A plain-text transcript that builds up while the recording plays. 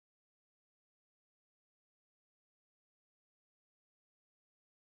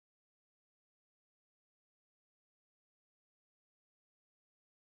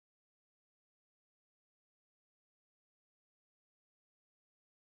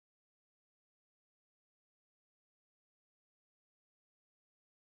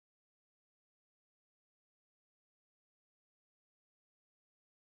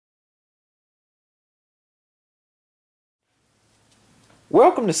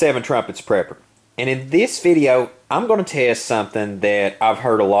Welcome to Seven Trumpets Prepper, and in this video I'm going to test something that I've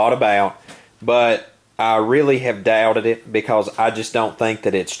heard a lot about, but I really have doubted it because I just don't think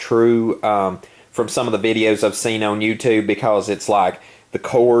that it's true from some of the videos I've seen on YouTube, because it's like the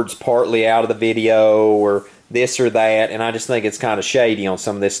cord's partly out of the video or this or that, and I just think it's kind of shady on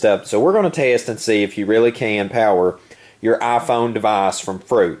some of this stuff. So we're going to test and see if you really can power your iPhone device from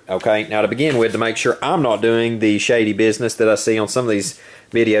fruit. Okay, now to begin with, to make sure I'm not doing the shady business that I see on some of these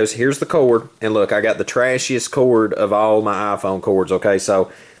videos, here's the cord, and look, I got the trashiest cord of all my iPhone cords. Okay,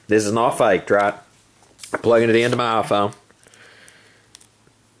 so this is not faked, right? I'm plugging it into my iPhone.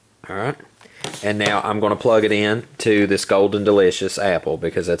 Alright, and now I'm going to plug it in to this Golden Delicious apple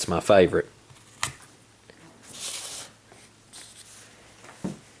because that's my favorite.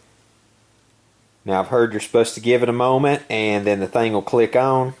 Now I've heard you're supposed to give it a moment and then the thing will click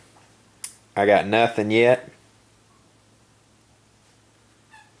on. I got nothing yet.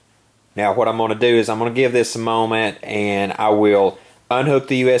 Now what I'm going to do is I'm going to give this a moment and I will unhook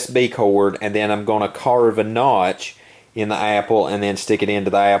the USB cord, and then I'm going to carve a notch in the apple and then stick it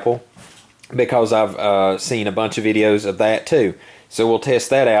into the apple, because I've seen a bunch of videos of that too. So we'll test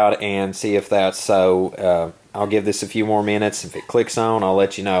that out and see if that's so. I'll give this a few more minutes. If it clicks on, I'll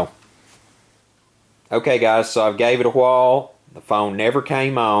let you know. Okay guys, so I've gave it a while. The phone never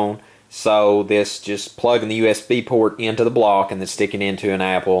came on, so this just plugging the USB port into the block and then sticking into an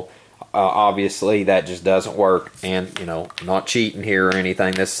apple, obviously that just doesn't work. And you know, I'm not cheating here or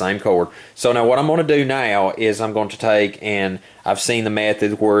anything, that's the same cord. So now what I'm going to do now is I'm going to take, and I've seen the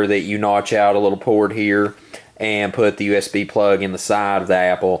method where that you notch out a little port here and put the USB plug in the side of the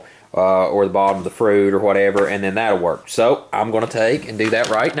apple or the bottom of the fruit or whatever, and then that'll work. So I'm going to take and do that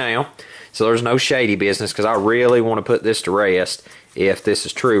right now. So there's no shady business, because I really want to put this to rest if this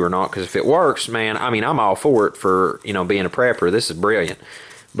is true or not. Because if it works, man, I mean, I'm all for it for, you know, being a prepper. This is brilliant.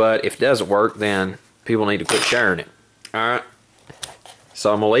 But if it doesn't work, then people need to quit sharing it. Alright.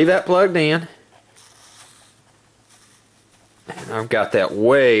 So I'm going to leave that plugged in. And I've got that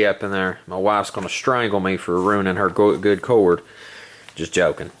way up in there. My wife's going to strangle me for ruining her good cord. Just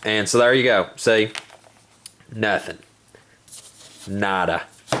joking. And so there you go. See? Nothing. Nada.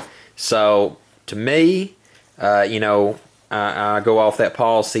 So, to me, you know, I go off that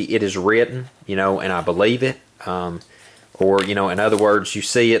policy, it is written, you know, and I believe it. Or, you know, in other words, you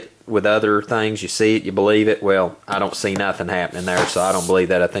see it with other things, you see it, you believe it. Well, I don't see nothing happening there, so I don't believe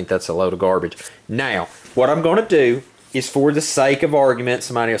that. I think that's a load of garbage. Now, what I'm going to do is, for the sake of argument,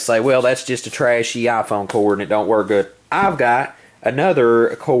 somebody will say, well, that's just a trashy iPhone cord and it don't work good. I've got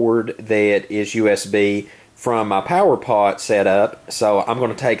another cord that is USB from my power pot setup, so I'm going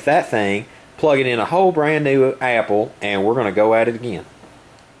to take that thing, plug it in a whole brand new apple, and we're going to go at it again.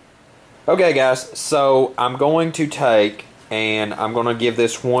 Okay guys, so I'm going to take and I'm going to give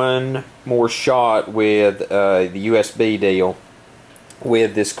this one more shot with the USB deal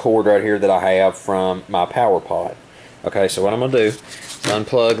with this cord right here that I have from my power pot. Okay, so what I'm going to do is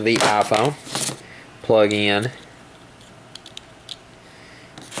unplug the iPhone, plug in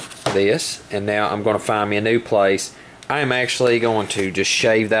this, and now I'm going to find me a new place. I am actually going to just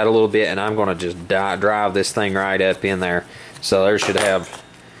shave that a little bit, and I'm going to just drive this thing right up in there. So there should have,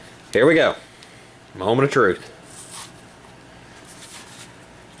 here we go, moment of truth.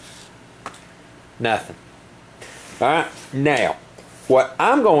 Nothing. Alright, now what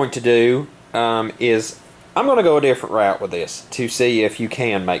I'm going to do is I'm going to go a different route with this to see if you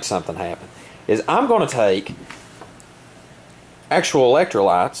can make something happen. Is I'm going to take actual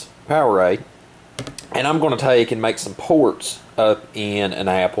electrolytes, Powerade, and I'm going to take and make some ports up in an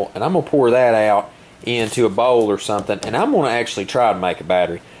apple, and I'm going to pour that out into a bowl or something, and I'm going to actually try to make a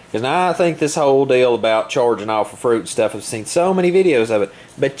battery. Because now I think this whole deal about charging off of fruit and stuff, I've seen so many videos of it,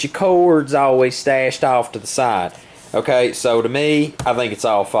 but your cord's always stashed off to the side. Okay, so to me, I think it's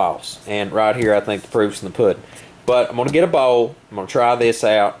all false. And right here, I think the proof's in the pudding. But I'm going to get a bowl, I'm going to try this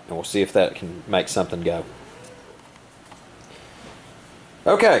out, and we'll see if that can make something go.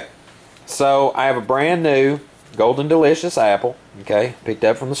 Okay, so I have a brand new Golden Delicious apple, okay, picked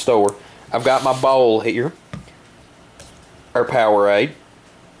up from the store. I've got my bowl here, or Powerade,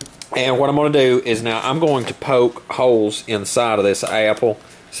 and what I'm going to do is now I'm going to poke holes inside of this apple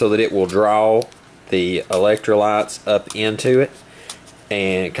so that it will draw the electrolytes up into it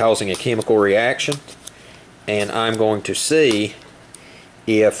and causing a chemical reaction, and I'm going to see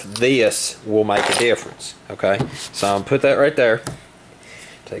if this will make a difference. Okay, so I'm going to put that right there.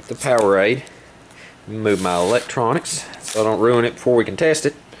 Take the Powerade, move my electronics so I don't ruin it before we can test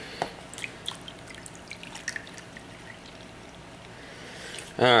it.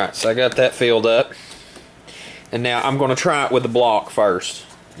 Alright, so I got that filled up. And now I'm going to try it with the block first.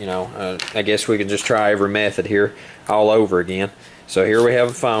 You know, I guess we can just try every method here all over again. So here we have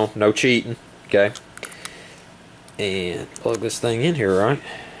a phone, no cheating, okay? And plug this thing in here, right?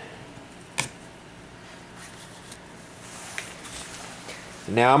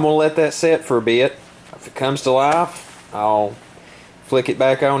 Now I'm going to let that set for a bit. If it comes to life, I'll flick it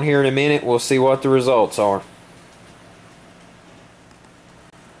back on here in a minute. We'll see what the results are.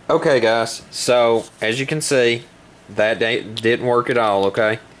 Okay guys, so as you can see, that didn't work at all,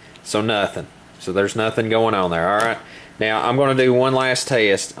 okay? So nothing. So there's nothing going on there, alright? Now I'm going to do one last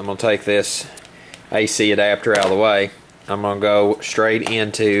test. I'm going to take this AC adapter out of the way. I'm going to go straight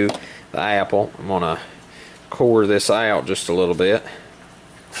into the Apple. I'm going to core this out just a little bit.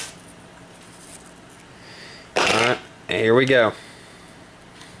 Alright, here we go.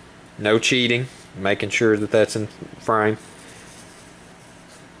 No cheating. Making sure that that's in frame.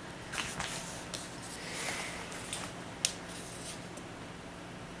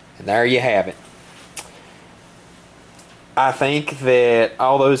 And there you have it. I think that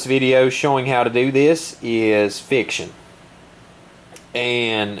all those videos showing how to do this is fiction.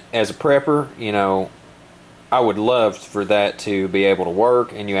 And as a prepper, you know, I would love for that to be able to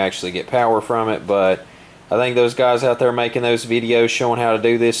work and you actually get power from it, but I think those guys out there making those videos showing how to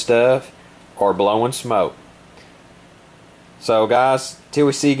do this stuff are blowing smoke. So guys, till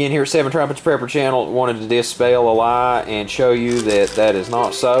we see you again here at 7 Trumpets Prepper Channel, wanted to dispel a lie and show you that that is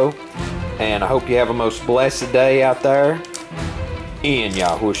not so. And I hope you have a most blessed day out there. In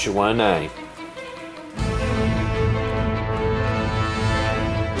Yahushua's name.